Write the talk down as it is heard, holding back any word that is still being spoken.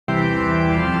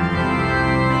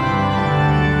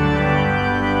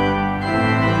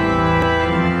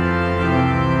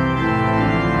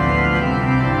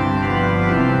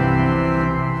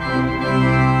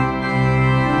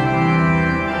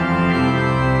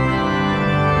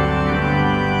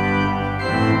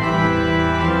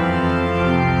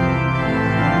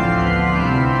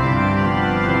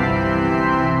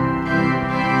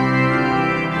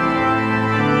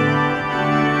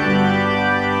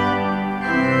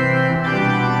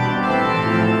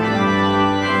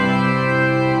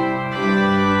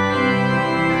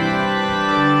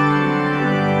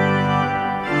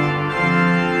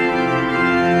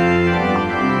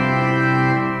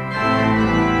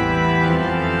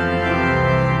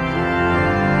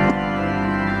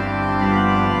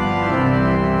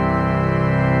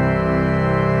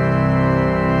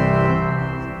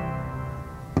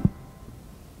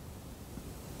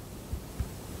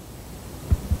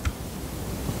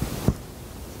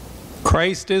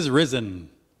Christ is risen.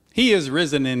 He is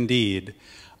risen indeed.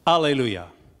 Alleluia.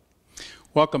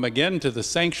 Welcome again to the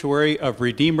sanctuary of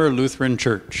Redeemer Lutheran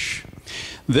Church.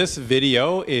 This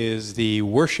video is the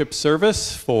worship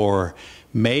service for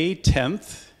May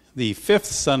 10th, the fifth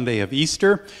Sunday of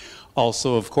Easter,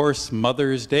 also, of course,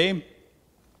 Mother's Day.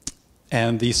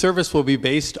 And the service will be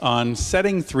based on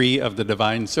setting 3 of the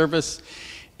Divine Service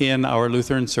in our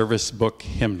Lutheran Service Book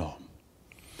hymnal.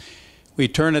 We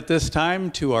turn at this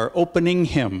time to our opening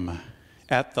hymn,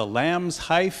 At the Lamb's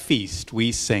High Feast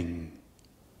We Sing.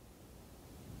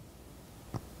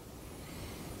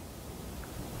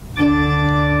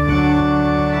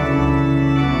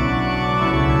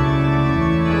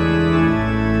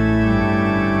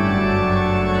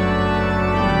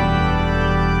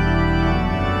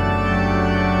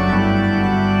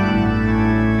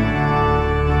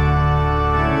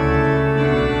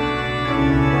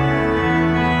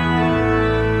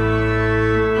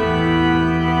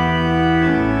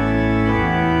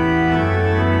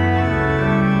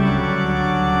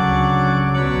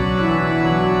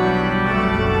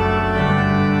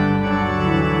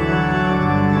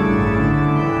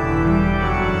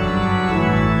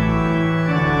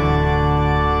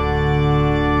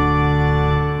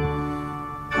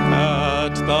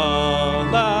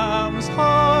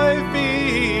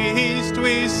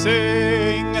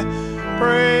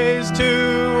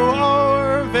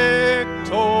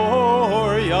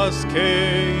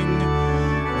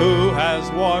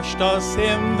 Us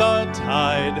in the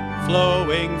tide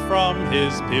flowing from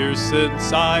his pierced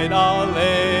side. Alleluia.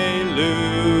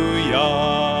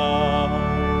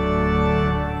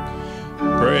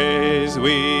 Praise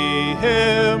we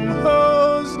him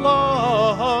whose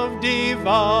love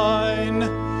divine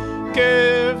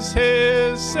gives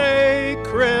his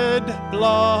sacred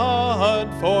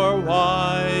blood for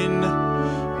wine,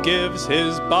 gives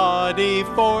his body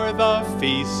for the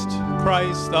feast,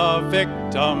 Christ the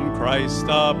victim, Christ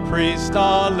the priest,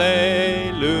 alleluia.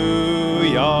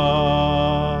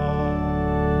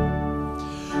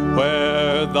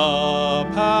 Where the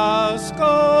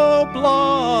paschal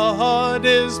blood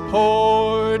is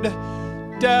poured,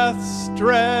 death's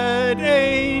dread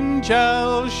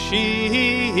angel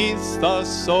sheathes the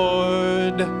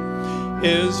sword.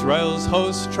 Israel's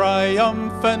host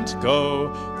triumphant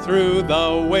go through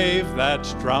the wave that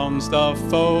drowns the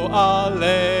foe, alleluia.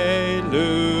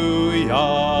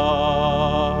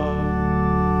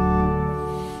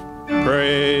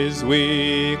 Praise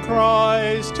we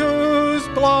Christ whose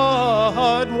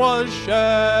blood was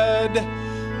shed,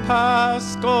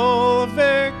 paschal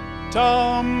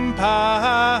victim,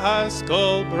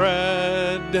 paschal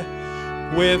bread.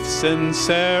 With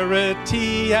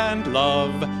sincerity and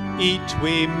love eat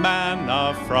we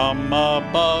manna from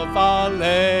above,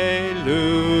 alleluia.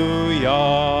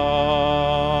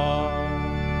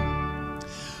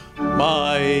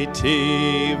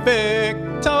 Mighty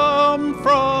victim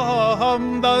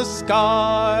from the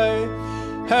sky,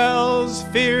 hell's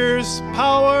fierce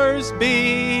powers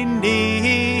beneath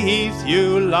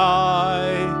you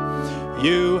lie.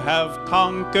 You have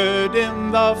conquered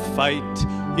in the fight,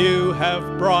 you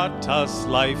have brought us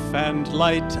life and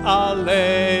light,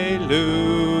 alleluia.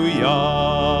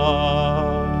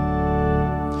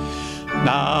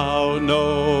 Now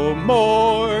no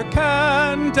more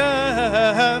can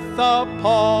death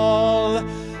appall,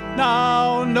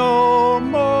 now no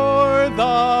more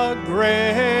the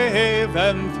grave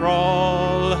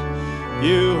enthrall.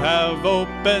 You have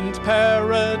opened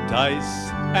paradise,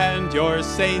 and your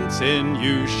saints in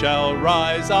you shall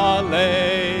rise,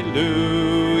 alleluia.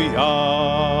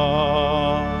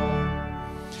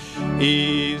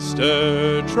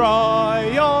 Easter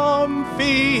triumph,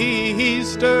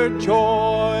 Easter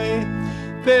joy,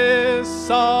 this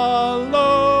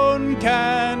alone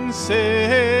can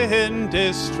sin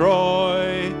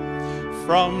destroy.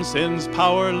 From sin's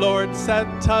power, Lord,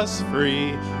 set us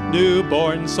free,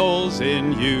 newborn souls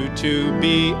in you to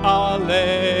be, alleluia.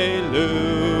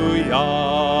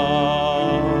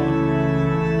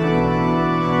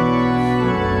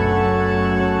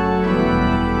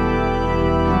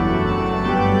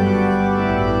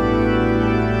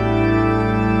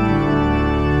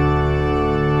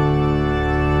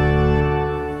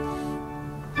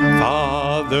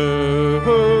 Father,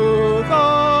 who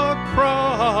the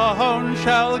crown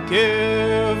shall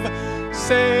give,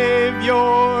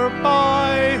 Savior,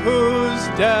 by whose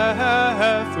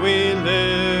death we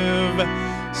live,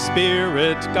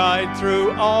 Spirit, guide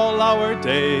through all our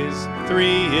days, 3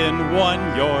 in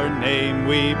 1 your name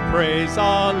we praise,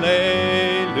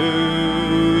 alleluia.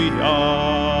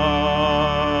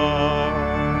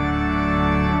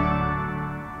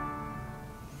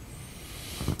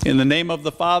 In the name of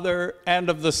the Father, and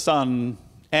of the Son,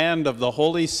 and of the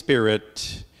Holy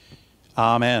Spirit.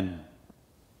 Amen.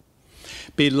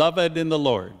 Beloved in the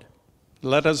Lord,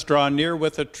 let us draw near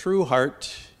with a true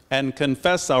heart and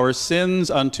confess our sins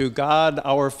unto God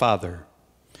our Father,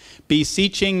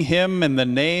 beseeching him in the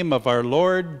name of our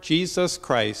Lord Jesus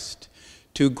Christ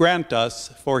to grant us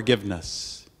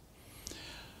forgiveness.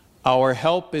 Our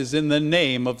help is in the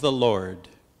name of the Lord,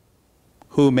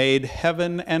 who made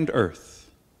heaven and earth.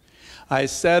 I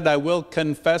said, I will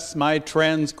confess my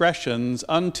transgressions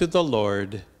unto the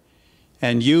Lord,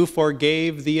 and you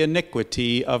forgave the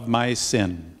iniquity of my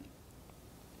sin.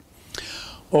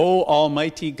 O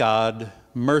Almighty God,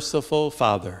 merciful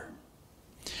Father,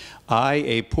 I,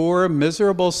 a poor,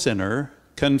 miserable sinner,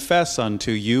 confess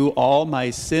unto you all my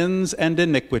sins and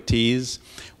iniquities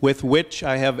with which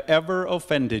I have ever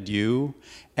offended you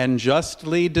and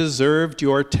justly deserved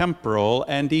your temporal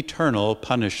and eternal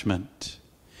punishment.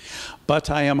 But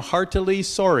I am heartily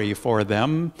sorry for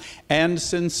them and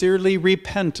sincerely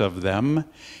repent of them,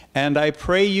 and I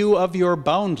pray you of your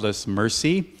boundless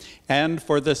mercy and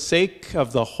for the sake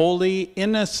of the holy,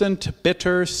 innocent,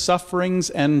 bitter sufferings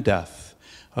and death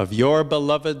of your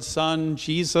beloved Son,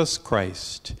 Jesus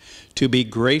Christ, to be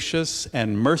gracious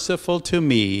and merciful to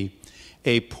me,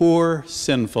 a poor,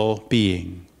 sinful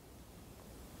being.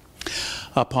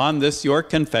 Upon this your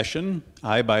confession,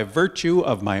 I, by virtue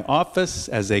of my office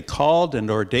as a called and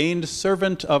ordained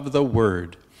servant of the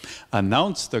Word,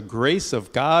 announce the grace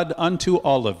of God unto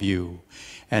all of you,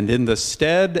 and in the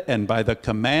stead and by the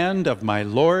command of my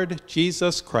Lord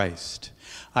Jesus Christ,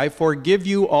 I forgive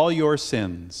you all your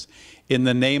sins, in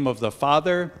the name of the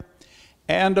Father,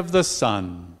 and of the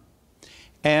Son,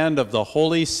 and of the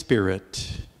Holy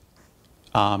Spirit.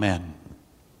 Amen.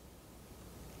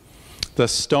 The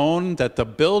stone that the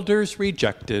builders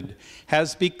rejected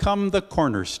has become the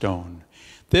cornerstone.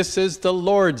 This is the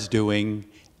Lord's doing,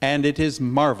 and it is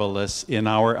marvelous in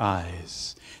our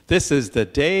eyes. This is the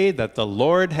day that the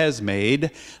Lord has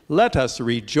made. Let us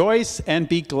rejoice and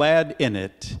be glad in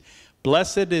it.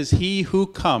 Blessed is he who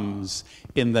comes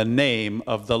in the name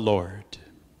of the Lord.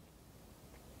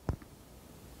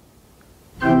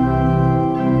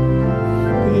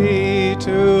 Be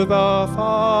to the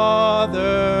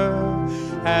Father,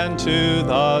 and to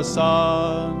the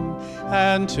Son,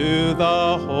 and to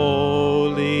the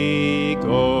Holy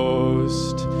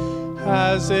Ghost,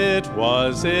 as it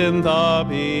was in the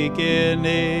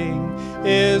beginning,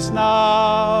 is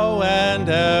now, and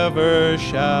ever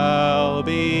shall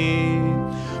be,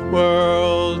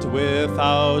 world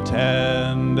without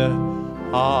end.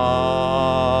 Amen.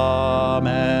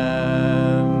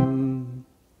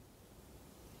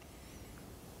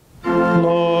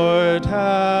 Lord,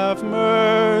 have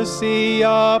mercy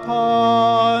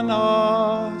upon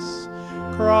us.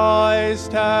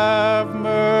 Christ, have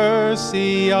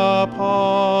mercy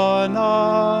upon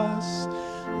us.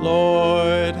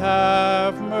 Lord,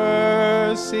 have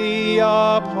mercy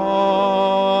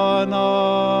upon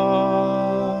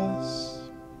us.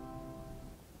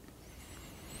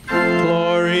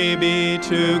 Glory be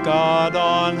to God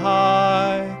on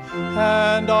high,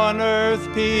 and on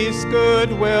earth peace,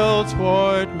 goodwill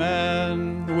toward men.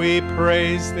 We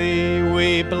praise thee,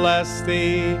 we bless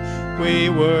thee, we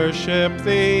worship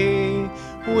thee,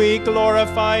 we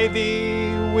glorify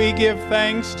thee, we give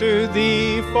thanks to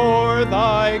thee for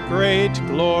thy great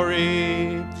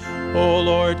glory. O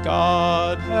Lord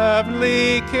God,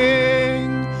 heavenly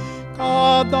King,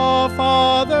 God the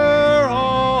Father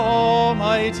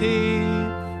Almighty,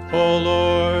 O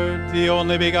Lord, the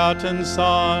only begotten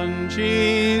Son,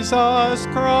 Jesus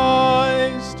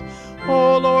Christ,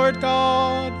 O Lord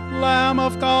God, Lamb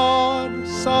of God,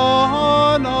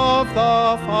 Son of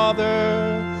the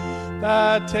Father,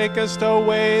 that takest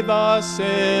away the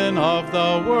sin of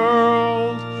the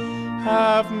world,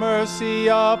 have mercy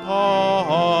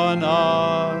upon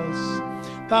us.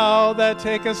 Thou that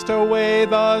takest away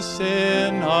the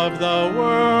sin of the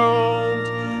world,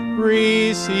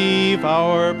 receive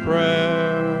our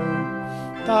prayer.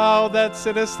 Thou that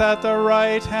sittest at the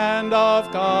right hand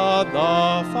of God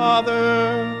the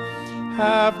Father,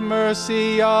 have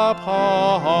mercy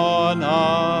upon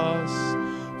us.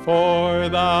 For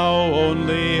thou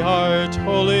only art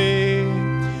holy,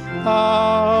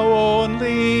 thou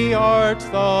only art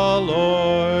the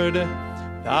Lord,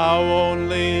 thou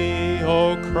only,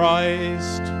 O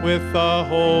Christ, with the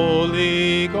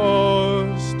Holy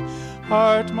Ghost,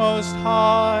 art most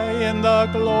high in the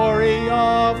glory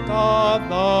of God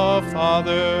the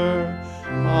Father.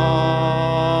 Amen.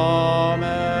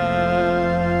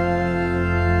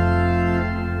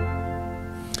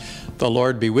 The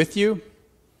Lord be with you,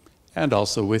 and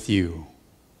also with you.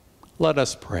 Let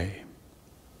us pray.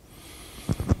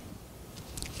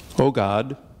 O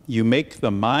God, you make the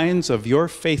minds of your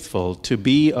faithful to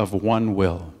be of one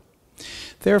will.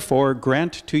 Therefore,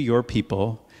 grant to your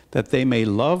people that they may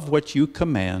love what you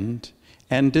command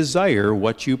and desire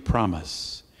what you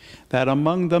promise, that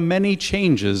among the many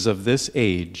changes of this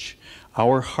age,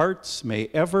 our hearts may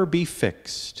ever be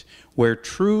fixed where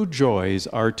true joys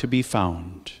are to be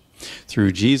found.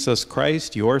 Through Jesus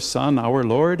Christ, your Son, our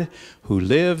Lord, who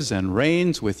lives and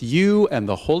reigns with you and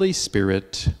the Holy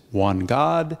Spirit, one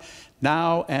God,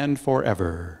 now and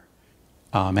forever.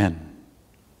 Amen.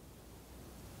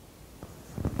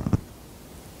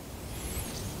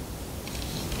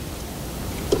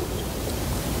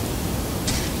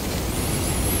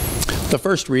 The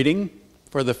first reading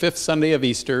for the fifth Sunday of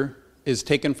Easter is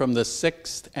taken from the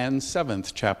 6th and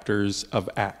 7th chapters of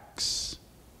Acts.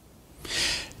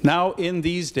 Now in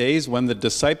these days, when the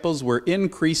disciples were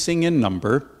increasing in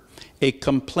number, a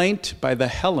complaint by the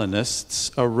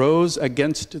Hellenists arose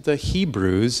against the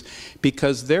Hebrews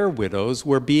because their widows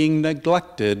were being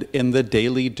neglected in the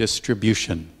daily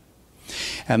distribution.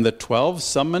 And the 12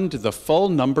 summoned the full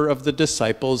number of the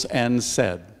disciples and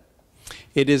said,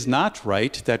 "It is not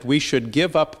right that we should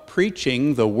give up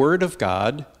preaching the word of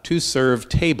God to serve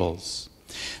tables.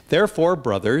 Therefore,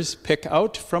 brothers, pick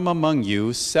out from among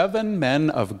you 7 men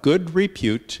of good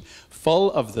repute,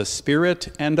 full of the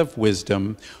Spirit and of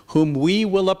wisdom, whom we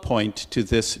will appoint to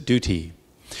this duty.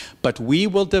 But we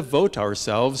will devote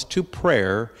ourselves to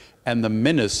prayer and the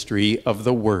ministry of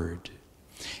the word."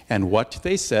 And what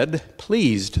they said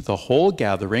pleased the whole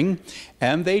gathering,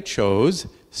 and they chose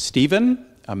Stephen,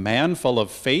 a man full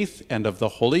of faith and of the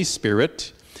Holy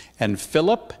Spirit, and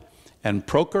Philip, and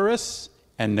Prochorus,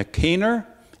 and Nicanor,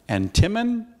 and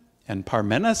Timon, and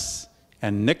Parmenas,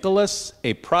 and Nicholas,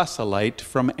 a proselyte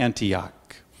from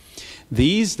Antioch.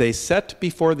 These they set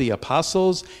before the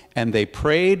apostles, and they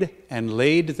prayed and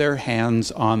laid their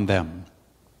hands on them.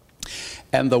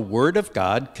 And the word of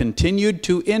God continued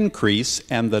to increase,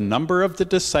 and the number of the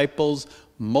disciples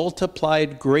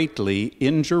multiplied greatly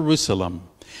in Jerusalem,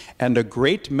 and a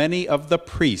great many of the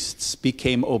priests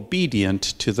became obedient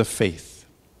to the faith.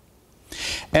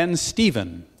 And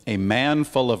Stephen, a man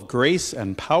full of grace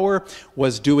and power,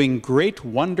 was doing great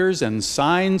wonders and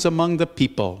signs among the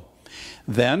people.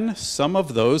 Then some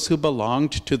of those who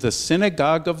belonged to the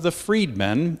synagogue of the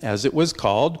freedmen, as it was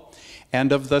called,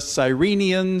 and of the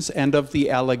Cyrenians and of the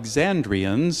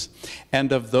Alexandrians,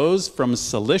 and of those from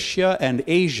Cilicia and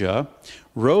Asia,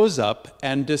 rose up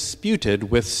and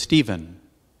disputed with Stephen.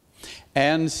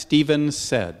 And Stephen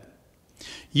said,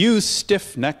 "You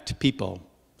stiff-necked people,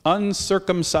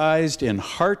 uncircumcised in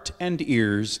heart and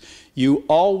ears, you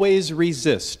always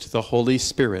resist the Holy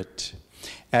Spirit.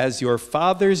 As your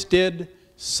fathers did,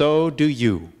 so do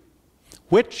you.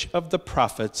 Which of the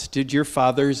prophets did your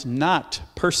fathers not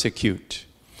persecute?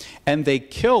 And they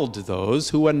killed those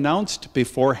who announced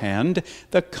beforehand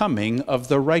the coming of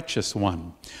the righteous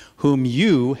one, whom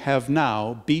you have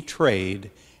now betrayed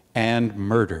and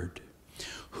murdered.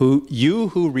 You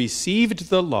who received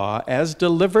the law as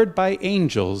delivered by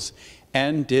angels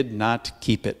and did not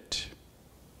keep it."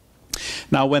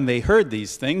 Now when they heard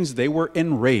these things, they were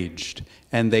enraged,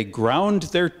 and they ground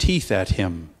their teeth at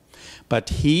him. But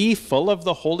he, full of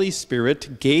the Holy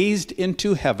Spirit, gazed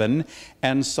into heaven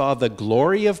and saw the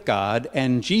glory of God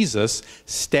and Jesus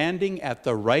standing at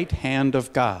the right hand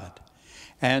of God.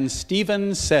 And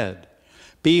Stephen said,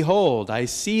 "Behold, I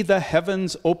see the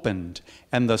heavens opened,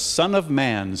 and the Son of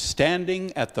Man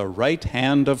standing at the right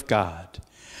hand of God."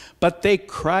 But they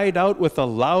cried out with a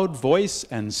loud voice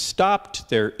and stopped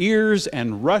their ears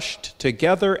and rushed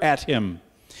together at him.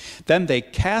 Then they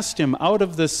cast him out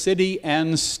of the city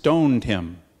and stoned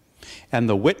him. And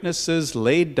the witnesses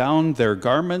laid down their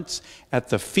garments at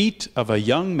the feet of a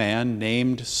young man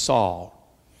named Saul.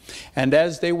 And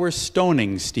as they were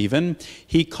stoning Stephen,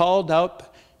 he called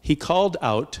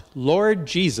out, "Lord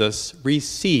Jesus,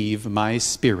 receive my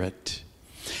spirit."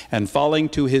 And falling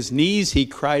to his knees, he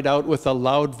cried out with a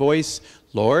loud voice,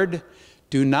 "Lord,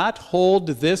 do not hold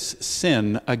this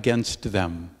sin against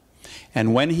them."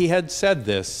 And when he had said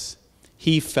this,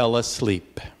 he fell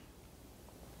asleep.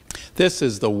 This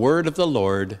is the word of the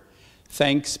Lord.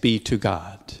 Thanks be to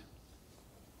God.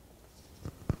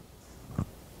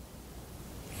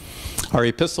 Our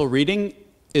epistle reading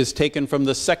is taken from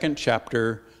the 2nd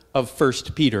chapter of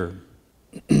 1 Peter.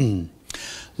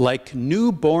 Like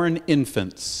newborn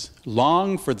infants,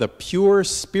 long for the pure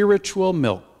spiritual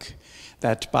milk,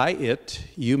 that by it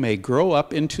you may grow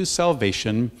up into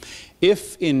salvation,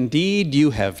 if indeed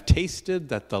you have tasted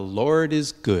that the Lord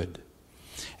is good.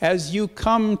 As you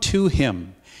come to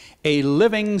him a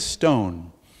living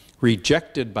stone,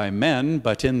 rejected by men,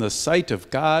 but in the sight of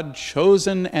God,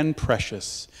 chosen and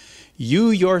precious. You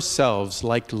yourselves,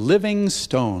 like living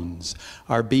stones,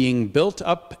 are being built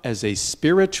up as a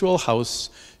spiritual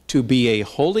house to be a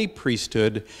holy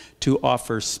priesthood, to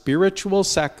offer spiritual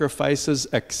sacrifices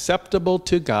acceptable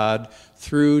to God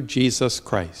through Jesus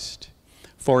Christ.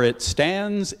 For it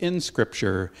stands in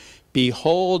Scripture,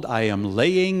 behold, I am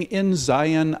laying in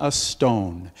Zion a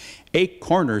stone, a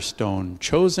cornerstone,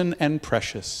 chosen and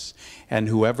precious, and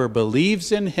whoever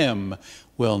believes in him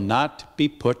will not be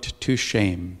put to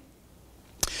shame.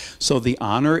 So the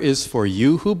honor is for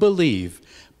you who believe,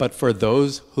 but for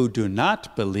those who do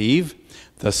not believe,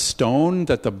 the stone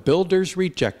that the builders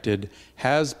rejected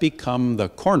has become the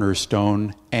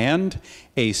cornerstone and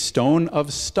a stone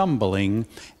of stumbling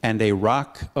and a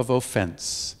rock of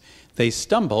offense. They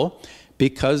stumble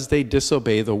because they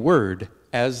disobey the word,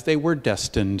 as they were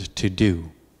destined to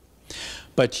do.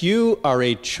 But you are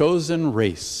a chosen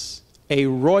race, a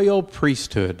royal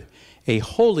priesthood, a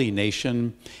holy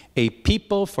nation, a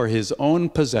people for his own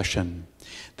possession,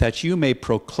 that you may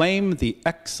proclaim the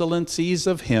excellencies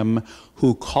of him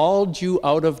who called you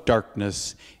out of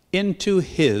darkness into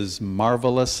his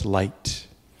marvelous light.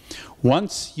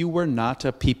 Once you were not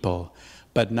a people,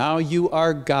 but now you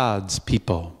are God's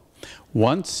people.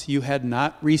 Once you had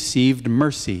not received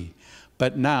mercy,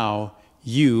 but now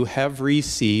you have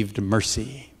received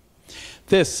mercy.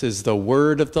 This is the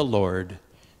word of the Lord.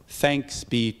 Thanks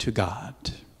be to God.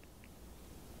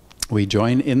 We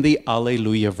join in the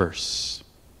Alleluia verse.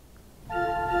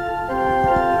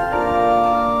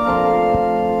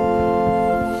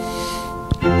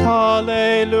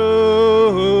 Hallelujah,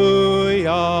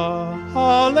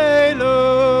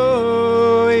 hallelujah,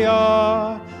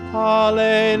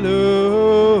 hallelujah.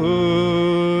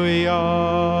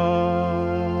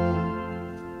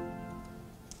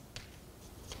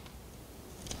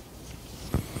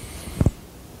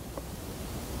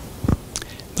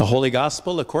 The Holy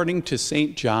Gospel according to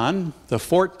St. John, the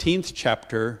 14th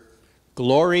chapter.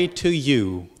 Glory to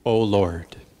you, O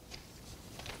Lord.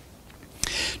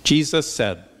 Jesus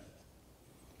said,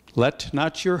 "Let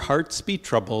not your hearts be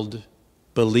troubled.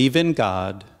 Believe in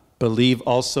God, believe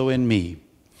also in me.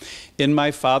 In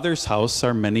my Father's house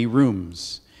are many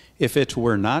rooms. If it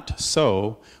were not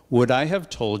so, would I have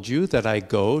told you that I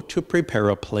go to prepare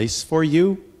a place for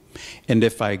you? And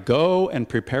if I go and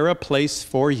prepare a place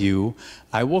for you,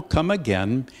 I will come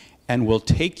again and will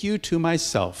take you to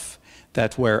myself,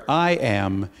 that where I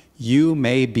am, you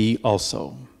may be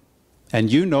also. And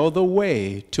you know the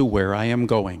way to where I am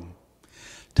going."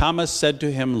 Thomas said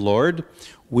to him, "Lord,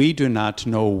 we do not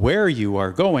know where you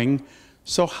are going,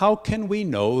 so how can we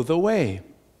know the way?"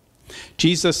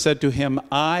 Jesus said to him,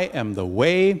 "I am the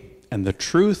way and the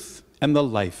truth and the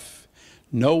life.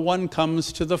 No one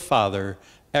comes to the Father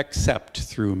except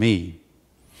through me.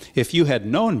 If you had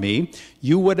known me,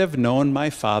 you would have known my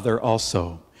Father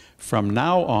also. From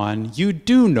now on, you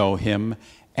do know him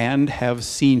and have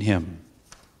seen him."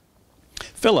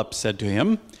 Philip said to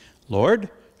him, "Lord,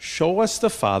 show us the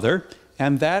Father,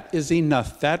 and that is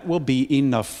enough. That will be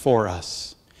enough for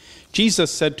us."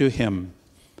 Jesus said to him,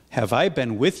 "Have I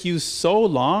been with you so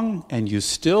long, and you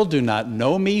still do not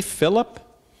know me, Philip?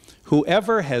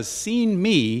 Whoever has seen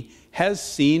me has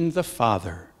seen the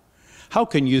Father. How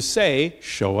can you say,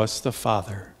 'Show us the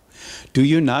Father'? Do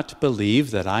you not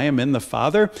believe that I am in the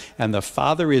Father, and the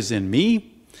Father is in me?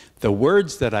 The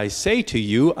words that I say to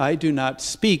you, I do not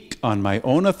speak on my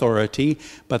own authority,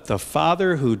 but the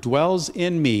Father who dwells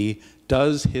in me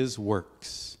does his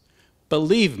works.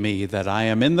 Believe me that I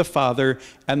am in the Father,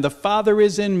 and the Father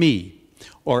is in me,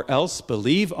 or else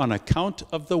believe on account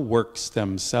of the works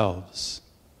themselves.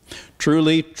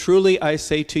 Truly, truly, I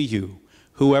say to you,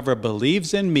 whoever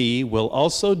believes in me will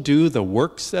also do the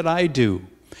works that I do,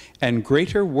 and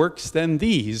greater works than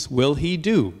these will he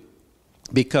do,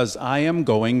 because I am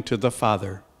going to the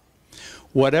Father.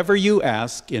 Whatever you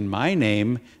ask in my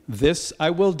name, this I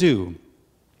will do,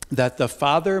 that the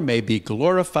Father may be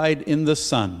glorified in the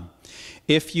Son.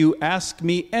 If you ask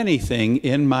me anything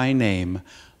in my name,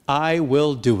 I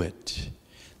will do it."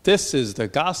 This is the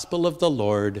gospel of the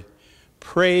Lord.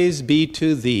 Praise be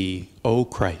to thee, O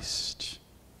Christ.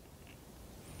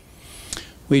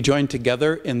 We join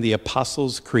together in the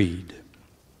Apostles' Creed.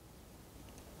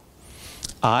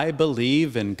 I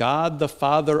believe in God the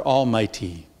Father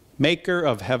Almighty, maker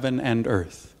of heaven and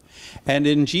earth, and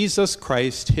in Jesus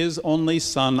Christ, his only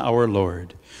Son, our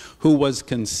Lord, who was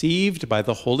conceived by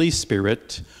the Holy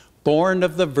Spirit, born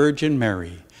of the Virgin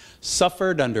Mary,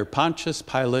 suffered under Pontius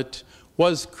Pilate,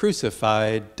 was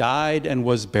crucified, died, and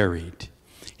was buried.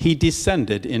 He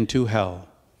descended into hell.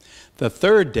 The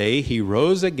third day he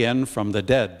rose again from the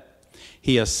dead.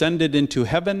 He ascended into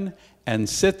heaven and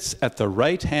sits at the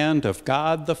right hand of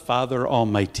God the Father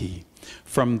Almighty.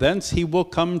 From thence he will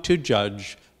come to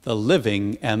judge the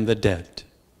living and the dead.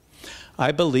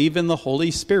 I believe in the Holy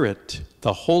Spirit,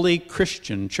 the holy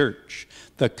Christian church,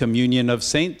 the communion of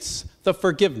saints, the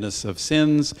forgiveness of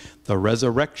sins, the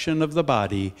resurrection of the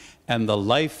body, and the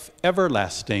life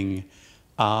everlasting.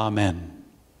 Amen.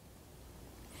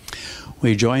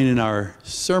 We join in our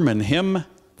sermon hymn,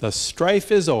 "The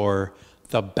strife is o'er,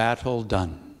 the battle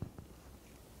done."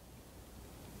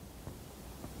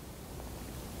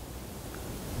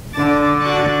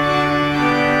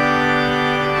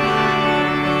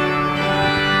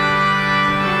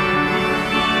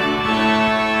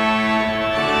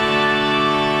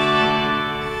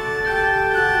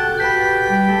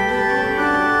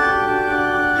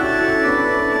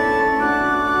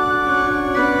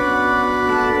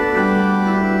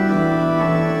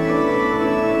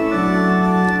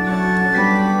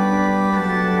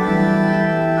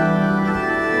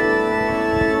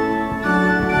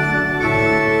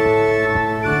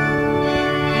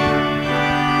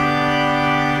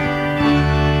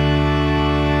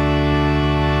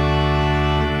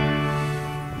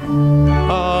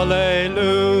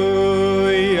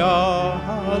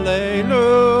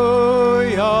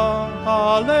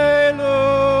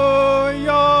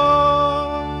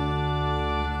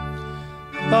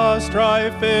 The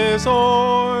strife is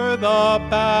o'er, the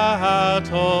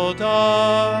battle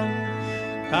done.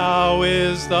 Now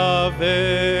is the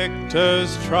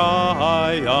victor's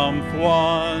triumph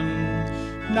won.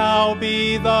 Now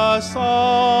be the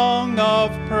song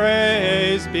of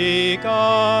praise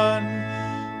begun.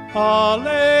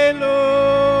 Alleluia.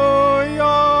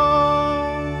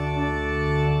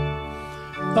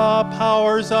 The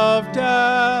powers of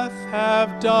death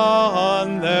have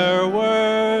done their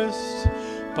worst,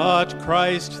 but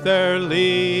Christ their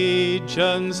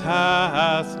legions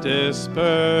hath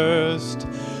dispersed.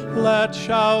 Let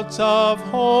shouts of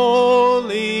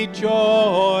holy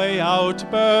joy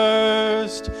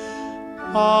outburst.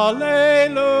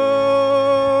 Alleluia.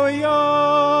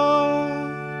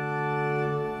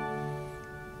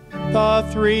 The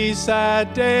 3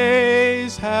 sad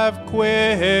days have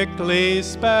quickly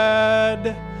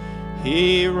sped.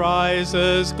 He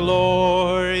rises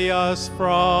glorious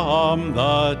from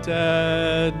the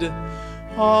dead.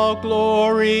 All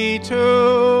glory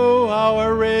to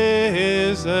our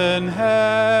risen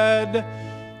head.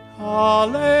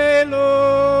 Alleluia.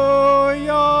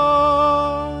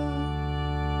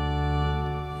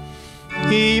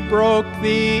 He broke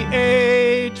the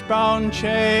age-bound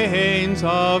chains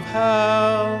of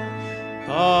hell.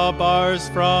 The bars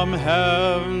from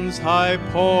heaven's high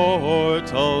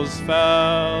portals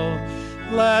fell.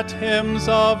 Let hymns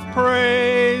of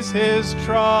praise his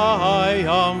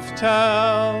triumph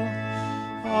tell.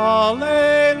 Alleluia.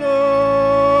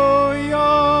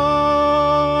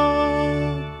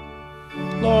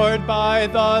 Lord, by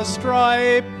the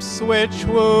stripes which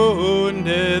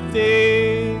wounded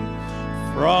thee,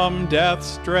 from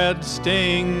death's dread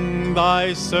sting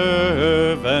thy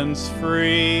servants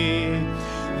free,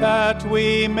 that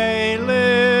we may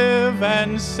live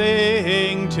and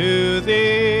sing to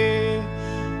thee.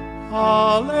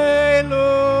 Alleluia.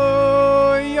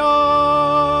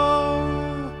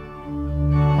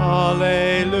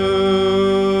 Alleluia.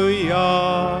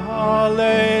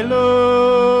 Alleluia.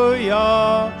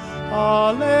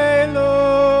 Alleluia.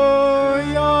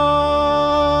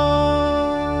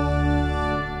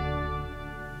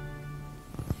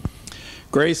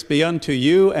 Grace be unto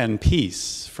you and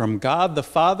peace from God the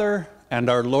Father and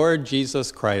our Lord Jesus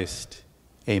Christ.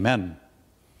 Amen.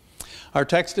 Our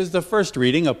text is the first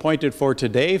reading appointed for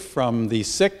today from the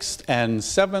 6th and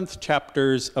 7th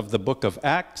chapters of the book of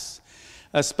Acts,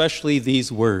 especially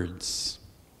these words.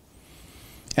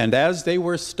 And as they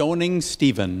were stoning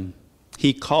Stephen,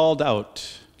 he called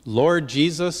out, Lord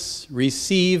Jesus,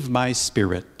 receive my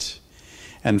spirit.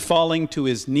 And falling to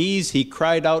his knees, he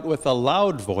cried out with a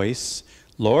loud voice,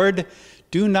 Lord,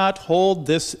 do not hold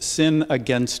this sin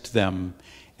against them.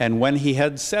 And when he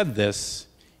had said this,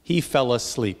 he fell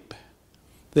asleep.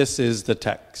 This is the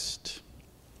text.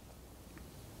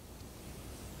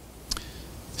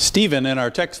 Stephen, in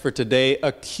our text for today,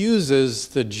 accuses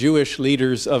the Jewish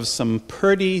leaders of some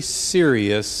pretty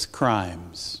serious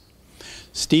crimes.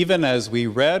 Stephen, as we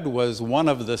read, was one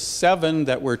of the 7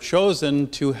 that were chosen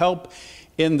to help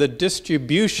in the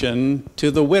distribution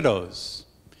to the widows.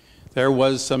 There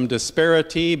was some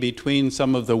disparity between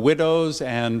some of the widows,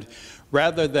 and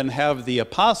rather than have the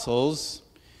apostles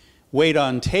wait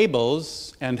on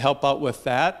tables and help out with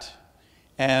that,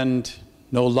 and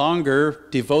no longer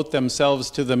devote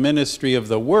themselves to the ministry of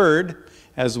the word.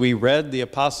 As we read, the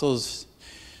apostles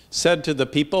said to the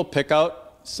people, pick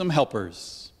out some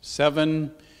helpers,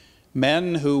 7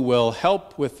 men who will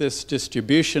help with this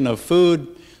distribution of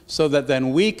food, so that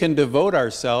then we can devote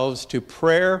ourselves to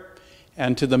prayer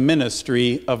and to the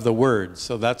ministry of the word.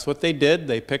 So that's what they did.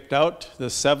 They picked out the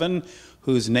 7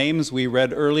 whose names we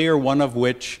read earlier, one of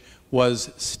which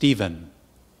was Stephen.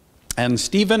 And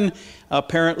Stephen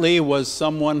apparently was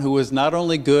someone who was not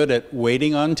only good at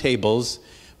waiting on tables,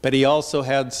 but he also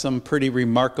had some pretty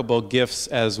remarkable gifts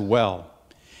as well.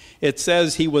 It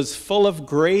says he was full of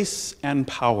grace and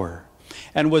power,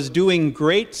 and was doing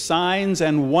great signs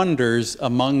and wonders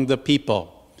among the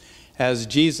people. As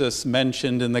Jesus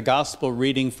mentioned in the gospel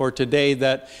reading for today,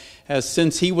 that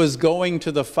since he was going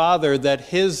to the Father, that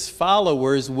his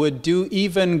followers would do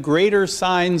even greater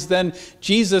signs than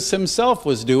Jesus himself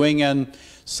was doing, and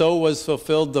so was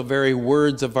fulfilled the very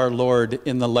words of our Lord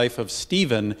in the life of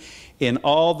Stephen, in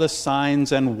all the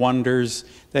signs and wonders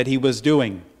that he was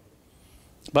doing.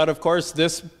 But of course,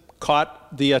 this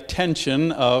caught the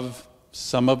attention of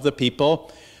some of the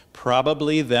people,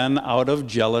 probably then out of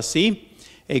jealousy.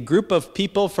 A group of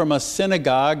people from a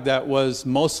synagogue that was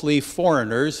mostly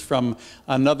foreigners from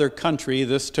another country.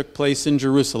 This took place in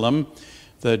Jerusalem,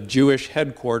 the Jewish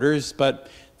headquarters, but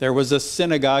there was a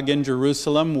synagogue in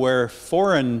Jerusalem where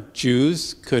foreign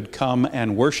Jews could come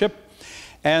and worship.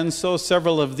 And so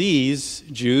several of these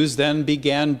Jews then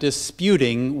began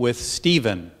disputing with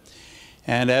Stephen.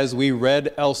 And as we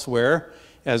read elsewhere,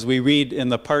 as we read in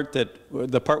the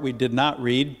part we did not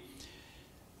read,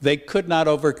 they could not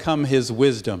overcome his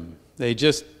wisdom. They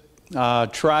just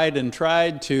tried and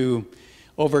tried to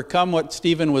overcome what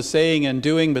Stephen was saying and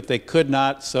doing, but they could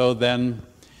not. So then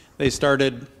they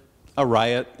started a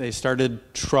riot. They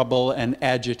started trouble and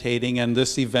agitating, and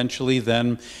this eventually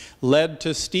then led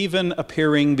to Stephen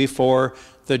appearing before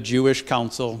the Jewish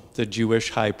council, the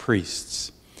Jewish high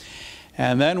priests.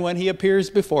 And then when he appears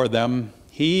before them,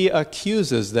 he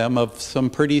accuses them of some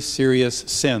pretty serious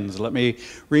sins. Let me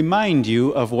remind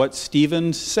you of what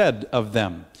Stephen said of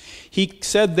them. He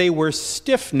said they were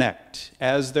stiff-necked,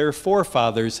 as their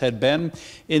forefathers had been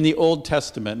in the Old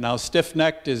Testament. Now,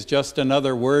 stiff-necked is just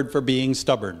another word for being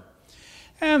stubborn.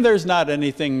 And there's not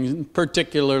anything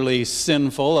particularly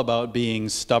sinful about being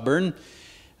stubborn.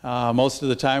 Most of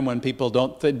the time when people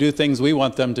don't do things we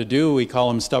want them to do, we call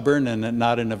them stubborn, and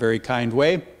not in a very kind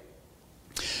way.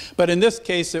 But in this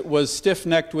case, it was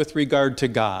stiff-necked with regard to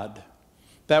God.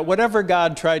 That whatever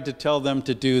God tried to tell them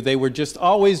to do, they were just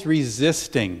always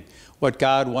resisting what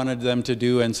God wanted them to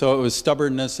do. And so it was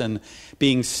stubbornness and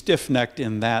being stiff-necked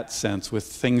in that sense with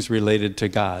things related to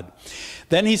God.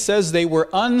 Then he says they were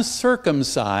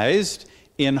uncircumcised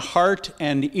in heart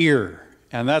and ear.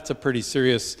 And that's a pretty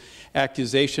serious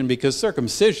accusation, because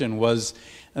circumcision was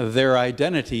their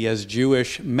identity as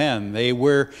Jewish men. They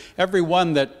were,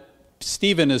 everyone that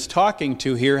Stephen is talking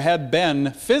to here had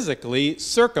been physically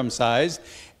circumcised,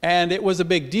 and it was a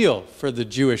big deal for the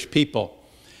Jewish people.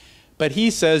 But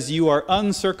he says, you are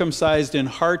uncircumcised in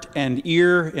heart and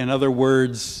ear. In other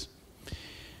words,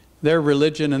 their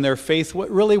religion and their faith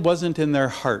really wasn't in their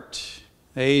heart.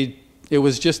 It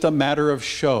was just a matter of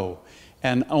show,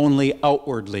 and only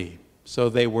outwardly. So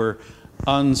they were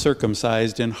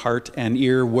uncircumcised in heart and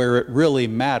ear, where it really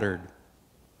mattered.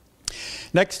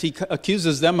 Next, he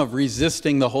accuses them of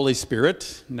resisting the Holy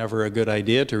Spirit. Never a good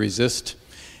idea to resist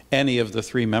any of the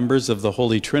 3 members of the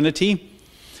Holy Trinity.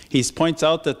 He points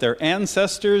out that their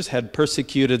ancestors had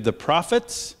persecuted the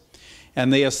prophets,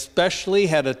 and they especially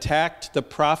had attacked the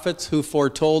prophets who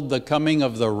foretold the coming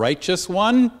of the righteous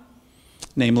one,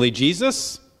 namely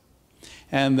Jesus.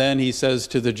 And then he says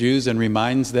to the Jews and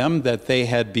reminds them that they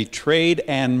had betrayed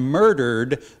and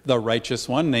murdered the righteous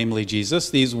one, namely Jesus.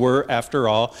 These were, after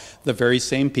all, the very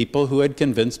same people who had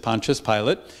convinced Pontius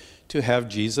Pilate to have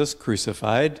Jesus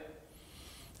crucified.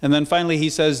 And then finally he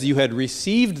says, you had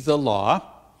received the law,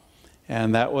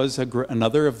 and that was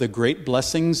another of the great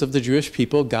blessings of the Jewish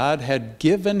people. God had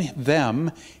given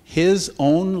them his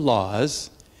own laws,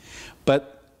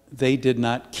 but they did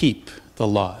not keep the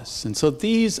laws. And so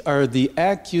these are the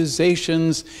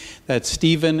accusations that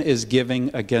Stephen is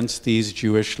giving against these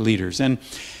Jewish leaders. And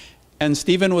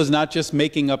Stephen was not just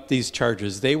making up these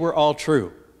charges. They were all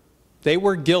true. They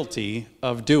were guilty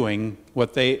of doing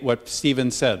what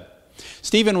Stephen said.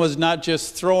 Stephen was not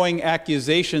just throwing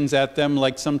accusations at them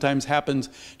like sometimes happens,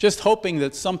 just hoping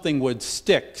that something would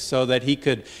stick so that he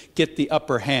could get the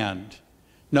upper hand.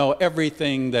 No,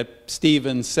 everything that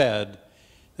Stephen said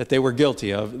that they were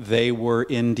guilty of, they were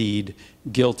indeed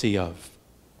guilty of.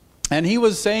 And he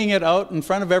was saying it out in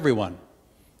front of everyone.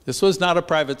 This was not a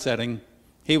private setting.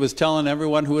 He was telling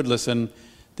everyone who would listen,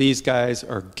 these guys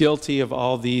are guilty of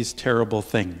all these terrible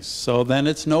things. So then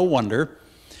it's no wonder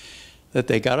that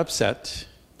they got upset.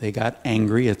 They got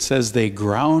angry. It says they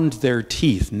ground their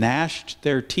teeth, gnashed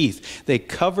their teeth. They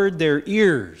covered their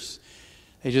ears.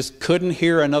 They just couldn't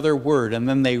hear another word. And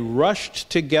then they rushed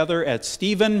together at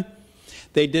Stephen.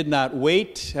 They did not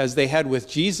wait, as they had with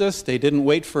Jesus. They didn't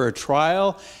wait for a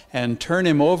trial and turn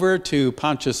him over to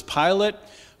Pontius Pilate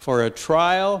for a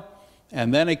trial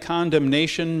and then a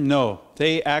condemnation. No,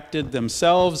 they acted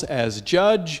themselves as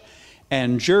judge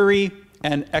and jury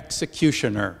and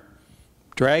executioner,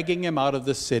 dragging him out of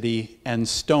the city and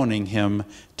stoning him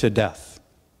to death.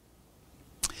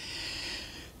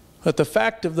 But the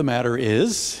fact of the matter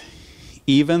is,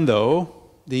 even though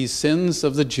these sins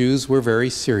of the Jews were very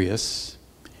serious,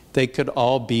 they could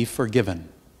all be forgiven.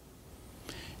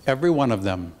 Every one of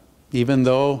them, even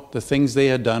though the things they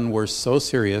had done were so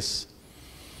serious,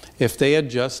 if they had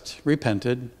just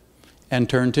repented and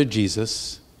turned to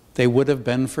Jesus, they would have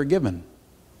been forgiven.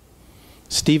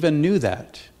 Stephen knew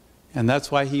that, and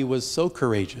that's why he was so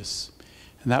courageous.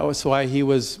 And that was why he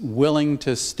was willing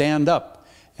to stand up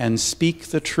and speak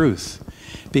the truth,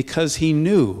 because he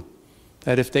knew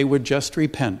that if they would just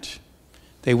repent,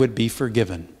 they would be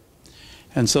forgiven.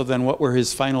 And so then what were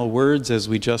his final words as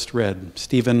we just read?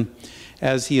 Stephen,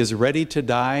 as he is ready to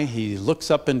die, he looks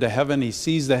up into heaven, he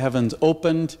sees the heavens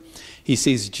opened, he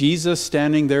sees Jesus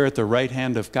standing there at the right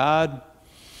hand of God,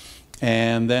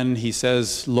 and then he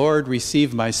says, Lord,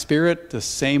 receive my spirit, the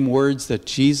same words that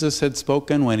Jesus had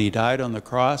spoken when he died on the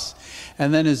cross.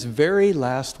 And then his very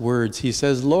last words, he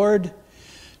says, Lord,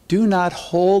 do not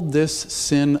hold this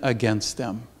sin against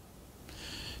them.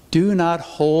 Do not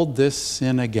hold this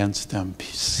sin against them.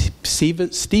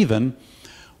 Stephen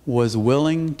was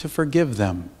willing to forgive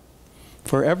them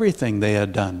for everything they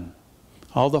had done,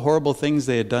 all the horrible things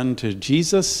they had done to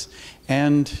Jesus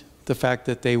and the fact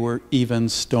that they were even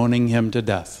stoning him to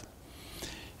death.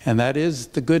 And that is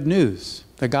the good news,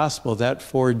 the gospel, that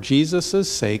for Jesus'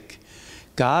 sake,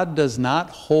 God does not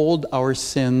hold our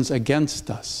sins against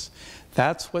us.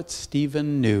 That's what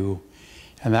Stephen knew.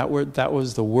 And that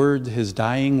was the word, his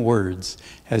dying words,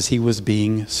 as he was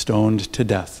being stoned to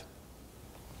death.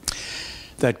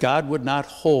 That God would not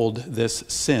hold this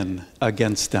sin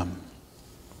against them.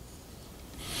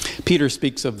 Peter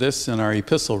speaks of this in our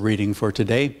epistle reading for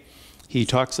today. He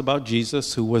talks about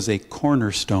Jesus, who was a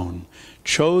cornerstone,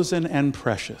 chosen and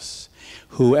precious.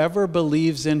 Whoever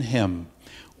believes in him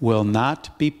will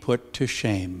not be put to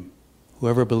shame.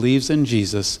 Whoever believes in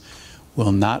Jesus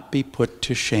will not be put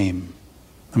to shame.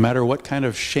 No matter what kind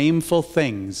of shameful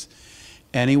things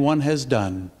anyone has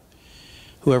done,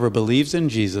 whoever believes in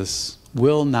Jesus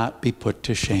will not be put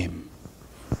to shame.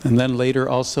 And then later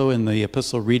also in the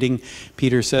epistle reading,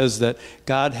 Peter says that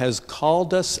God has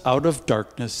called us out of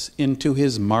darkness into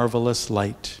his marvelous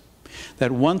light.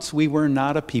 That once we were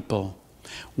not a people,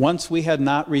 once we had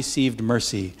not received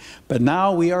mercy, but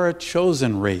now we are a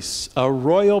chosen race, a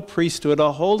royal priesthood,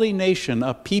 a holy nation,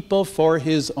 a people for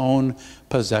his own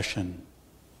possession.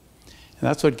 And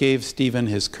that's what gave Stephen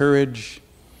his courage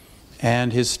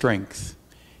and his strength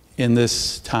in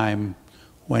this time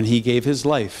when he gave his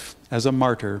life as a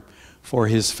martyr for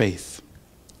his faith.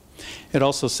 It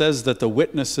also says that the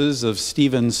witnesses of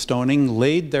Stephen's stoning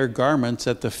laid their garments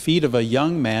at the feet of a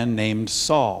young man named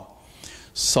Saul.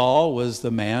 Saul was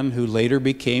the man who later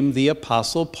became the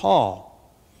Apostle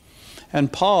Paul.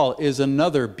 And Paul is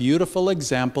another beautiful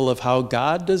example of how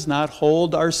God does not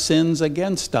hold our sins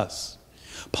against us.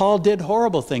 Paul did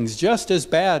horrible things, just as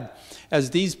bad as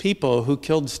these people who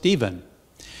killed Stephen.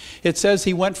 It says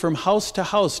he went from house to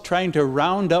house trying to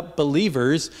round up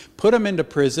believers, put them into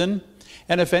prison,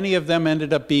 and if any of them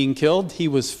ended up being killed, he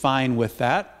was fine with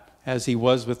that, as he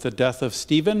was with the death of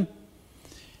Stephen.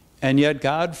 And yet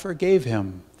God forgave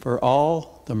him for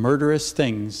all the murderous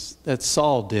things that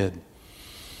Saul did,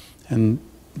 and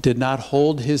did not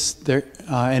hold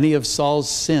any of Saul's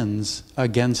sins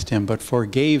against him, but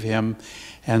forgave him,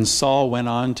 and Saul went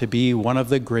on to be one of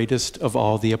the greatest of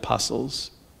all the apostles.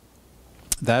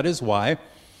 That is why,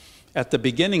 at the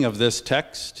beginning of this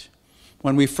text,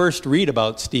 when we first read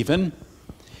about Stephen,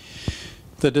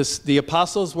 the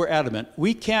apostles were adamant,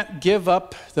 we can't give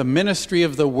up the ministry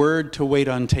of the word to wait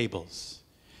on tables.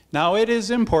 Now, it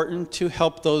is important to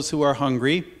help those who are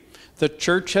hungry. The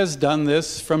church has done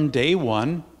this from day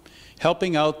one,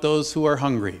 helping out those who are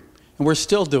hungry. And we're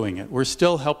still doing it. We're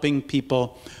still helping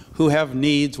people who have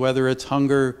needs, whether it's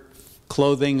hunger,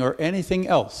 clothing, or anything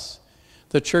else.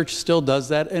 The church still does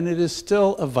that, and it is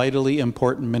still a vitally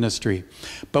important ministry.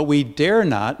 But we dare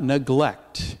not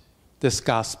neglect this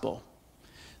gospel,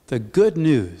 the good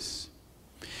news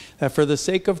that for the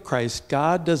sake of Christ,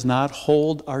 God does not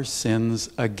hold our sins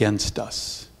against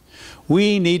us.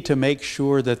 We need to make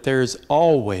sure that there's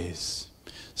always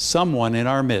someone in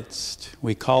our midst,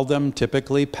 we call them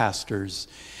typically pastors,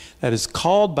 that is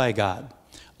called by God,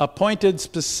 appointed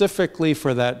specifically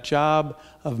for that job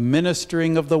of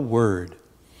ministering of the word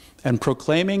and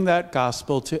proclaiming that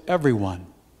gospel to everyone.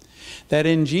 That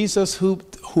in Jesus,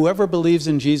 whoever believes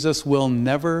in Jesus will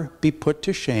never be put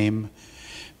to shame,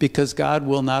 because God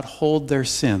will not hold their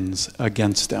sins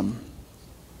against them.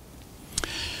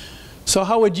 So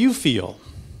how would you feel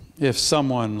if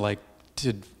someone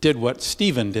did what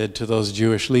Stephen did to those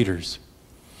Jewish leaders?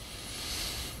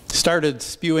 Started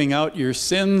spewing out your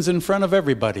sins in front of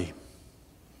everybody.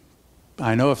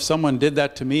 I know if someone did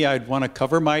that to me, I'd want to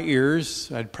cover my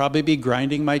ears. I'd probably be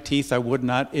grinding my teeth. I would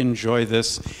not enjoy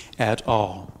this at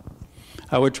all.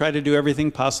 I would try to do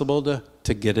everything possible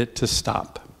to get it to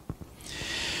stop.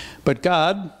 But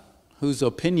God, whose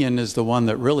opinion is the one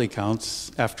that really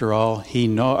counts, after all,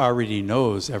 He already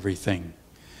knows everything.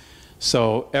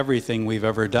 So everything we've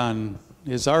ever done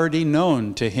is already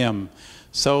known to Him.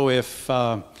 So if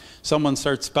someone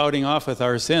starts spouting off with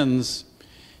our sins,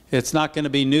 it's not going to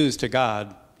be news to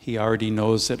God. He already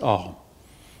knows it all.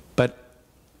 But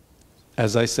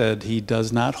as I said, He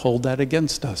does not hold that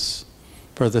against us.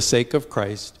 For the sake of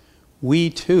Christ, we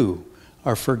too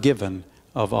are forgiven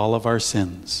of all of our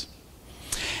sins.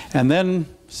 And then,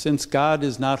 since God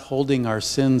is not holding our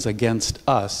sins against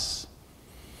us,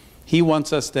 He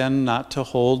wants us then not to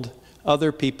hold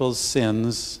other people's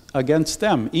sins against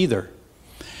them either.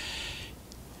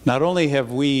 Not only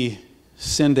have we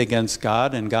sinned against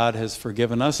God and God has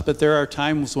forgiven us, but there are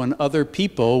times when other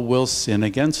people will sin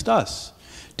against us,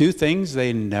 do things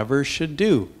they never should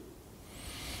do.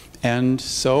 And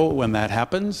so when that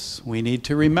happens, we need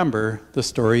to remember the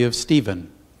story of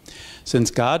Stephen.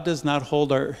 Since God does not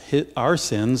hold our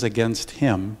sins against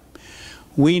him,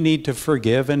 we need to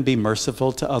forgive and be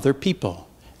merciful to other people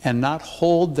and not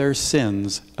hold their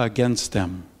sins against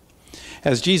them.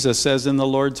 As Jesus says in the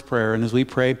Lord's Prayer, and as we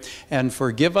pray, and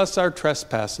forgive us our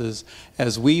trespasses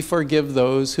as we forgive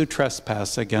those who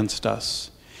trespass against us.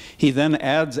 He then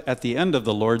adds at the end of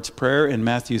the Lord's Prayer in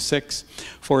Matthew 6,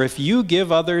 for if you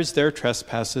give others their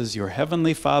trespasses, your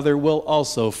heavenly Father will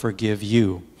also forgive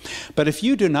you. But if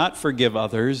you do not forgive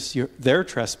others their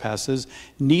trespasses,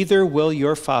 neither will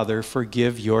your Father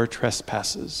forgive your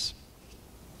trespasses.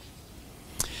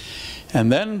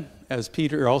 And then, as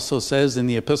Peter also says in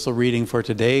the epistle reading for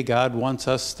today, God wants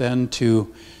us then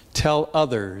to tell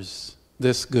others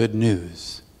this good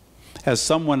news. As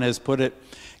someone has put it,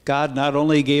 God not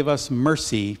only gave us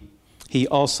mercy, He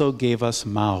also gave us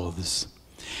mouths.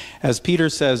 As Peter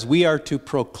says, we are to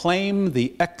proclaim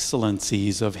the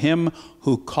excellencies of Him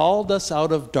who called us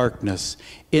out of darkness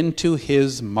into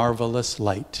His marvelous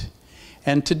light.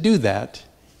 And to do that,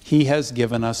 He has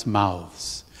given us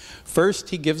mouths. First,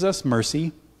 He gives us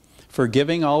mercy,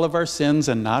 forgiving all of our sins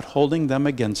and not holding them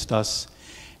against us.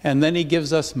 And then He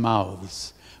gives us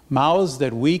mouths, mouths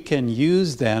that we can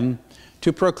use then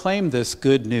to proclaim this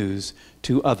good news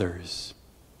to others.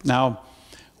 Now,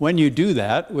 when you do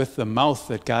that with the mouth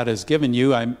that God has given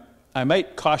you, I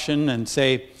might caution and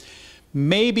say,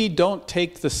 maybe don't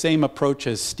take the same approach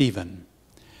as Stephen.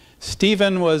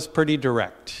 Stephen was pretty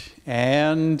direct.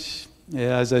 And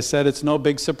as I said, it's no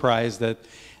big surprise that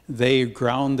they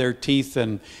ground their teeth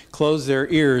and closed their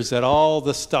ears at all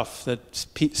the stuff that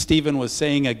Stephen was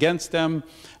saying against them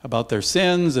about their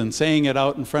sins and saying it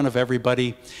out in front of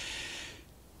everybody.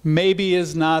 Maybe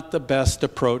is not the best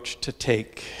approach to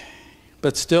take.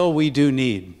 But still, we do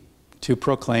need to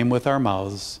proclaim with our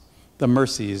mouths the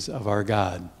mercies of our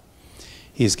God.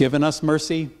 He's given us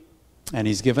mercy, and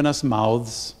He's given us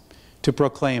mouths to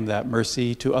proclaim that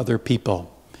mercy to other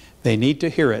people. They need to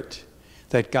hear it,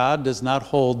 that God does not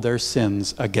hold their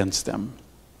sins against them.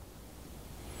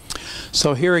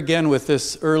 So here again with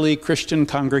this early Christian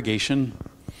congregation,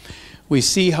 we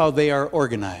see how they are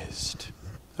organized.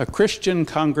 A Christian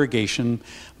congregation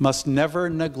must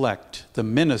never neglect the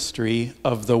ministry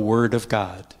of the Word of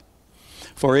God.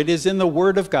 For it is in the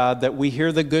Word of God that we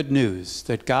hear the good news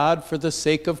that God, for the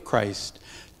sake of Christ,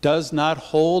 does not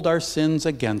hold our sins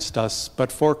against us,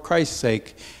 but for Christ's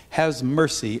sake has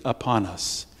mercy upon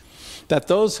us. That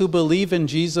those who believe in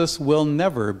Jesus will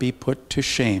never be put to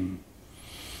shame.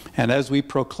 And as we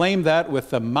proclaim that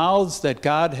with the mouths that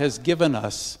God has given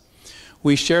us,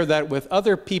 we share that with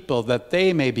other people that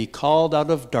they may be called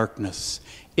out of darkness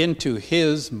into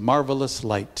His marvelous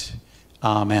light.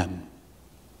 Amen.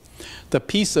 The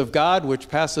peace of God, which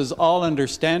passes all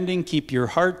understanding, keep your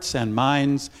hearts and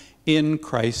minds in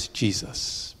Christ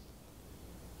Jesus.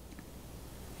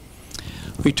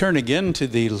 We turn again to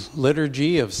the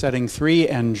liturgy of setting 3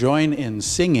 and join in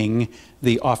singing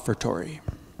the offertory.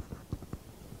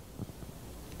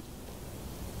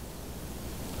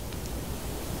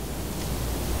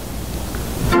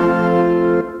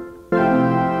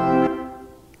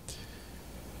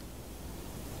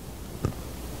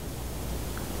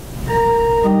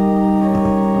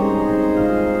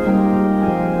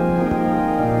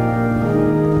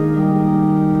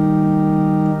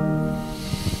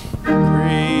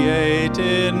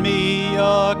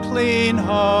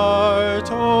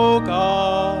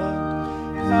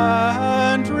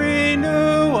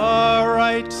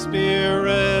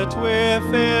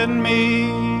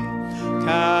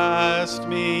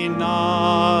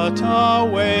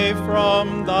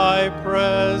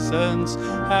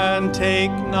 And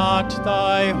take not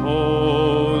thy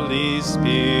Holy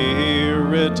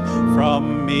Spirit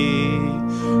from me.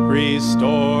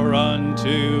 Restore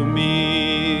unto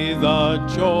me the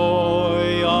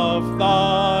joy of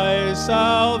thy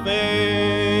salvation,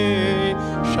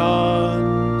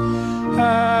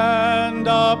 and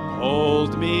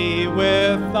uphold me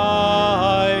with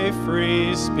thy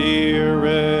free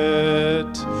Spirit.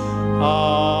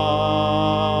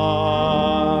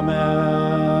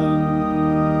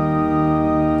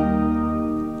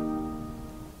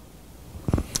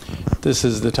 This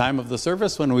is the time of the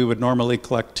service when we would normally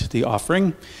collect the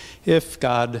offering. If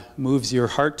God moves your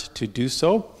heart to do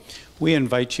so, we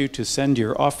invite you to send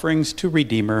your offerings to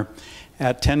Redeemer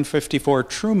at 1054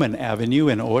 Truman Avenue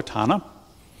in Owatonna,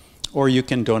 or you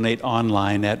can donate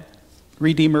online at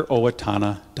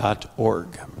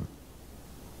redeemerowatonna.org.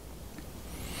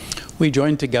 We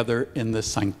join together in the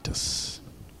Sanctus.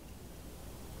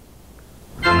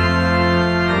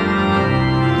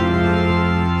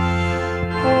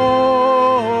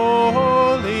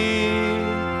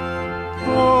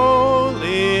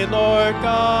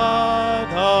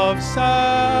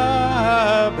 Sabaoth,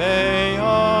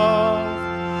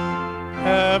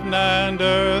 heaven and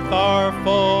earth are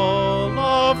full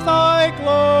of thy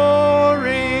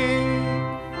glory.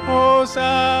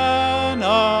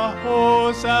 Hosanna,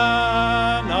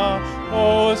 Hosanna,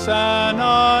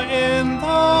 Hosanna in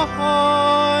the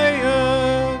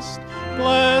highest.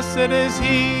 Blessed is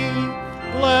he,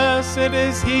 blessed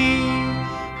is he,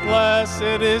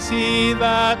 blessed is he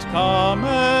that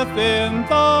cometh in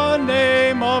the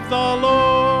name of the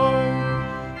Lord.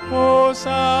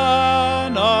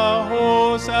 Hosanna,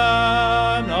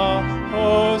 Hosanna,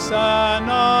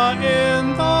 Hosanna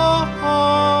in the highest.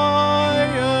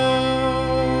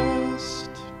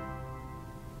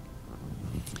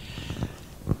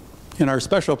 In our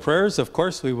special prayers, of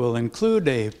course, we will include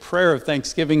a prayer of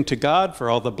thanksgiving to God for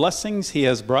all the blessings he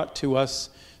has brought to us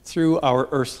through our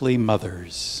earthly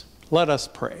mothers. Let us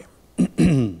pray.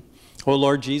 O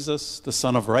Lord Jesus, the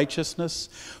Son of Righteousness,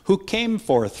 who came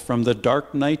forth from the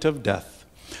dark night of death,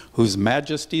 whose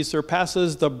majesty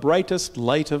surpasses the brightest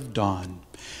light of dawn,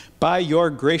 by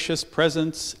your gracious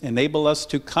presence enable us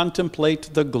to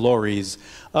contemplate the glories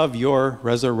of your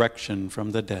resurrection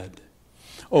from the dead.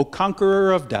 O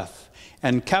conqueror of death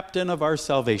and captain of our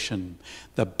salvation,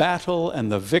 the battle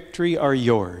and the victory are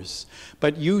yours,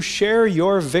 but you share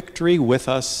your victory with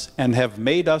us and have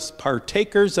made us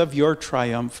partakers of your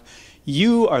triumph.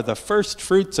 You are the first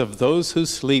fruits of those who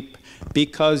sleep.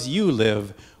 Because you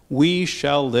live, we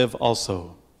shall live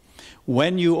also.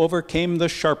 When you overcame the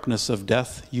sharpness of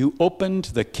death, you opened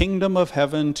the kingdom of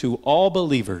heaven to all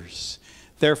believers.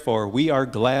 Therefore, we are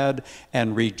glad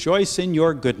and rejoice in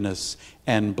your goodness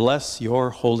and bless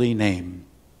your holy name.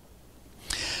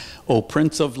 O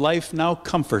Prince of Life, now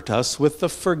comfort us with the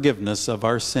forgiveness of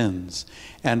our sins,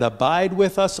 and abide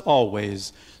with us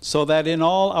always, so that in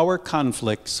all our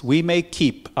conflicts we may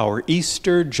keep our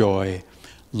Easter joy.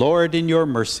 Lord, in your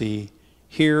mercy,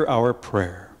 hear our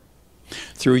prayer.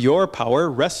 Through your power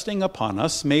resting upon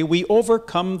us, may we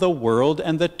overcome the world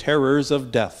and the terrors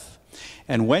of death.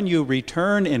 And when you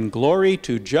return in glory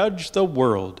to judge the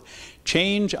world,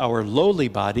 change our lowly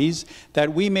bodies,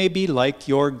 that we may be like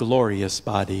your glorious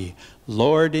body.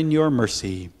 Lord, in your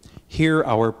mercy, hear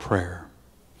our prayer.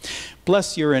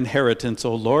 Bless your inheritance,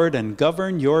 O Lord, and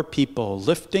govern your people,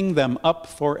 lifting them up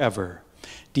forever.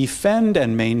 Defend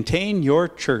and maintain your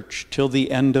church till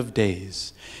the end of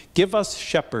days. Give us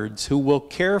shepherds who will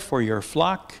care for your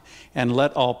flock, and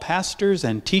let all pastors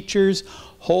and teachers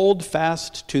hold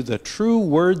fast to the true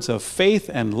words of faith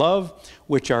and love,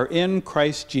 which are in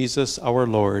Christ Jesus our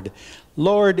Lord.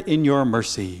 Lord, in your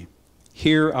mercy,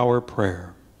 hear our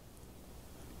prayer.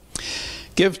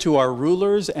 Give to our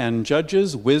rulers and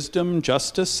judges wisdom,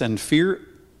 justice, and fear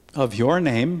of your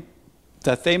name,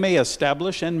 that they may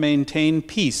establish and maintain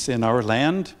peace in our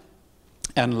land,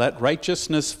 and let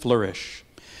righteousness flourish.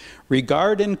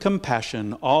 Regard in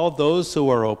compassion all those who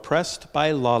are oppressed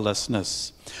by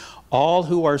lawlessness, all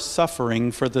who are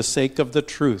suffering for the sake of the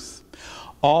truth,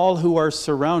 all who are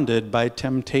surrounded by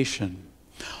temptation,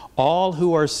 all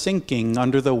who are sinking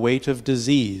under the weight of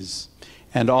disease,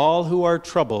 and all who are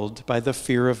troubled by the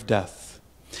fear of death.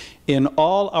 In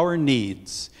all our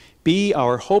needs, be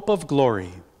our hope of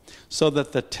glory, so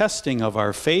that the testing of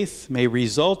our faith may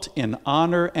result in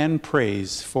honor and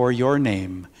praise for your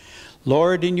name.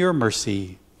 Lord, in your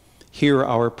mercy, hear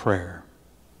our prayer.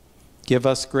 Give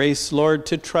us grace, Lord,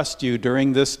 to trust you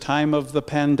during this time of the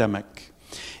pandemic.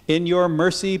 In your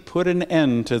mercy, put an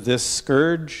end to this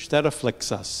scourge that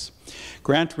afflicts us.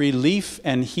 Grant relief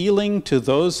and healing to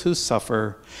those who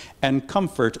suffer, and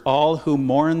comfort all who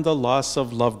mourn the loss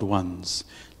of loved ones.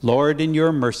 Lord, in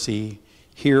your mercy,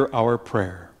 hear our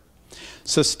prayer.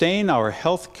 Sustain our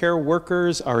healthcare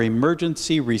workers, our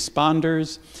emergency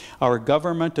responders, our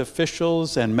government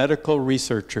officials and medical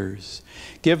researchers.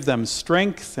 Give them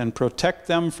strength and protect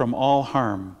them from all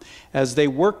harm as they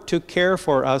work to care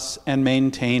for us and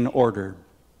maintain order.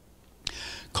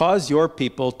 Cause your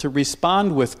people to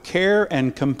respond with care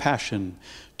and compassion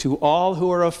to all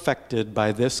who are affected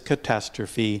by this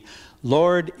catastrophe.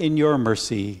 Lord, in your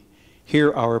mercy,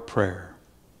 hear our prayer.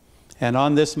 And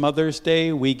on this Mother's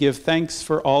Day, we give thanks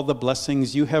for all the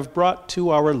blessings you have brought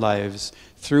to our lives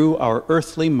through our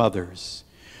earthly mothers.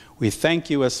 We thank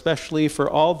you especially for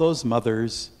all those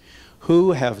mothers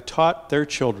who have taught their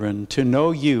children to know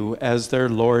you as their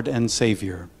Lord and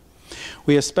Savior.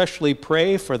 We especially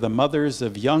pray for the mothers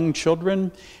of young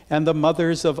children and the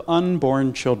mothers of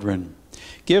unborn children.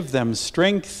 Give them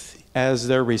strength as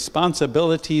their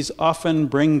responsibilities often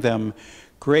bring them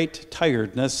great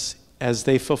tiredness as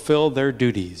they fulfill their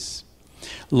duties.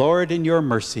 Lord, in your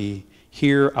mercy,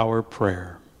 hear our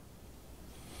prayer.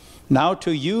 Now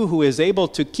to you who is able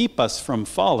to keep us from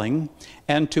falling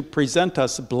and to present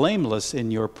us blameless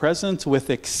in your presence with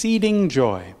exceeding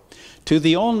joy, to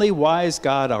the only wise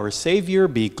God, our Savior,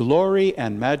 be glory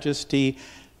and majesty,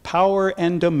 power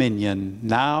and dominion,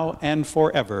 now and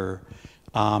forever.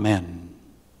 Amen.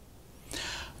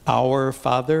 Our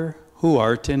Father, who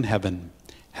art in heaven,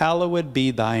 hallowed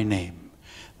be thy name.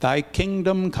 Thy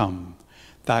kingdom come,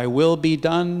 thy will be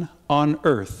done on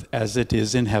earth as it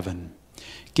is in heaven.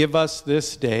 Give us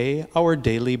this day our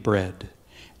daily bread,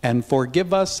 and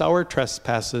forgive us our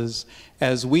trespasses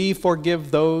as we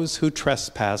forgive those who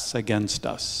trespass against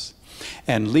us.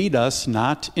 And lead us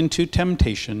not into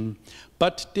temptation,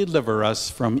 but deliver us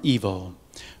from evil.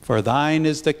 For thine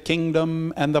is the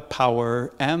kingdom and the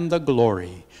power and the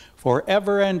glory,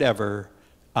 forever and ever.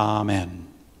 Amen.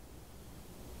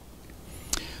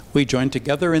 We join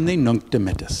together in the Nunc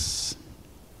Dimittis.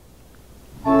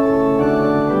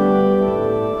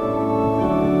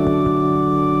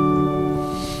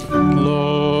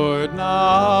 Lord,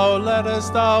 now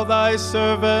lettest thou thy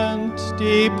servant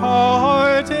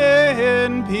depart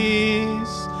in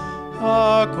peace,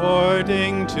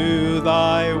 according to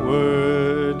thy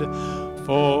word.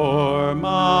 For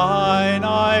mine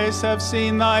eyes have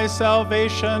seen thy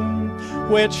salvation,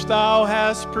 which thou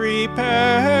hast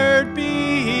prepared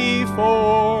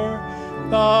before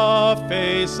the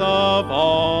face of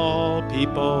all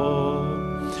people,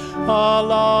 a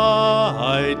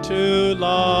light to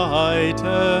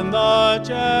lighten the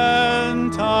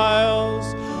Gentiles,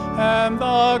 and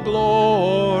the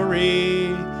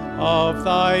glory of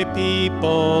thy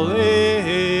people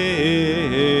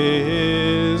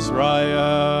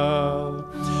Israel.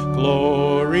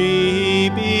 Glory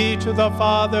be to the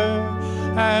Father,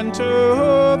 and to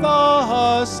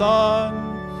the Son,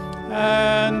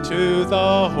 and to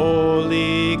the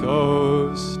Holy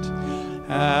Ghost,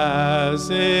 as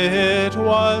it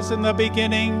was in the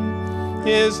beginning,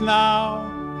 is now,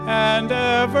 and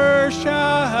ever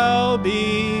shall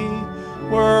be,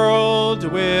 world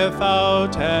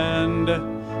without end.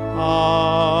 Amen.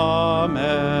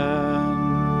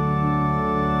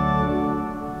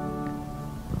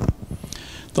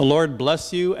 The Lord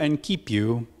bless you and keep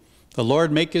you. The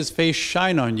Lord make his face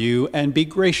shine on you and be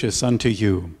gracious unto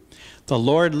you. The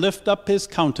Lord lift up his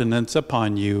countenance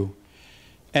upon you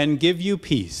and give you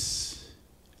peace.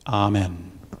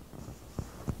 Amen.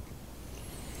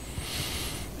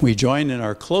 We join in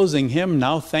our closing hymn,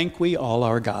 Now Thank We All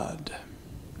Our God.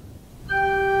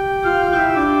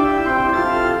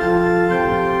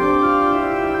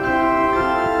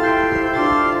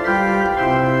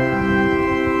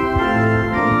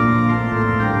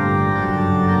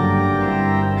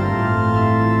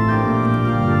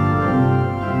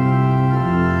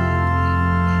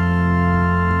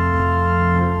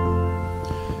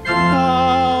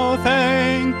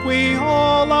 we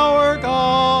all our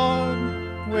God,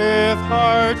 with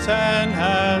hearts and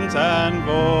hands and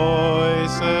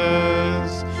voices,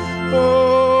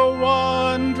 who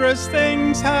wondrous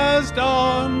things has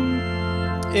done,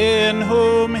 in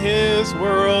whom his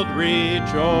world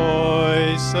rejoices,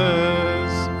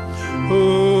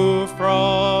 who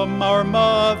from our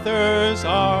mother's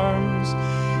arms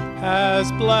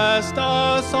has blessed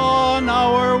us on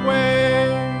our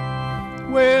way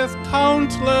with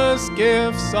countless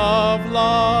gifts of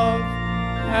love,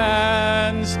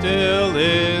 and still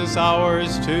is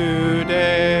ours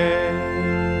today.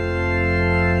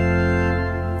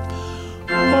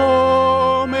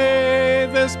 Oh, may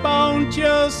this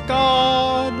bounteous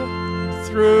God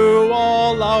through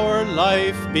all our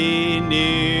life be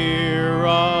near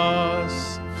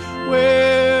us,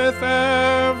 with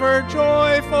ever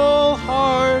joyful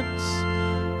hearts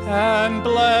and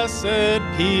blessed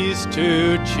peace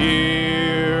to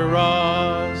cheer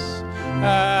us,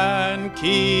 and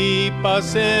keep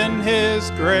us in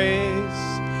his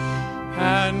grace,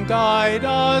 and guide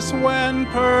us when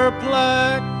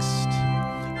perplexed,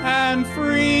 and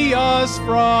free us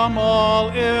from all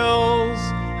ills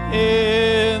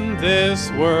in this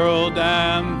world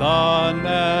and the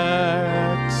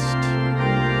next.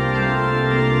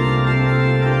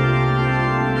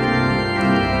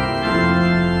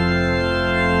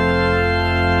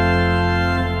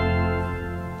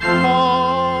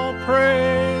 All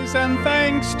praise and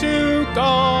thanks to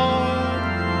God,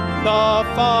 the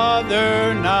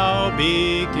Father now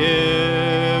be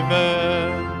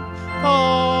given,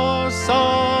 the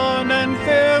Son and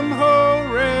him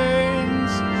who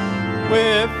reigns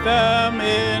with them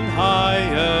in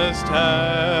highest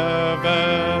heaven,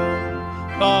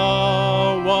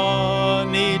 the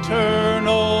one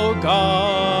eternal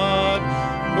God,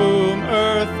 whom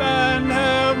earth and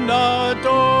heaven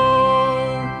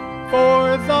adore,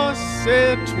 for thus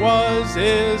it was,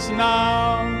 is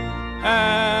now,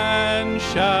 and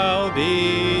shall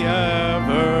be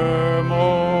evermore.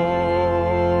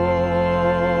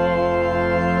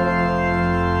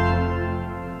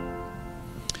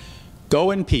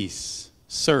 Go in peace,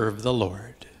 serve the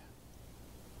Lord.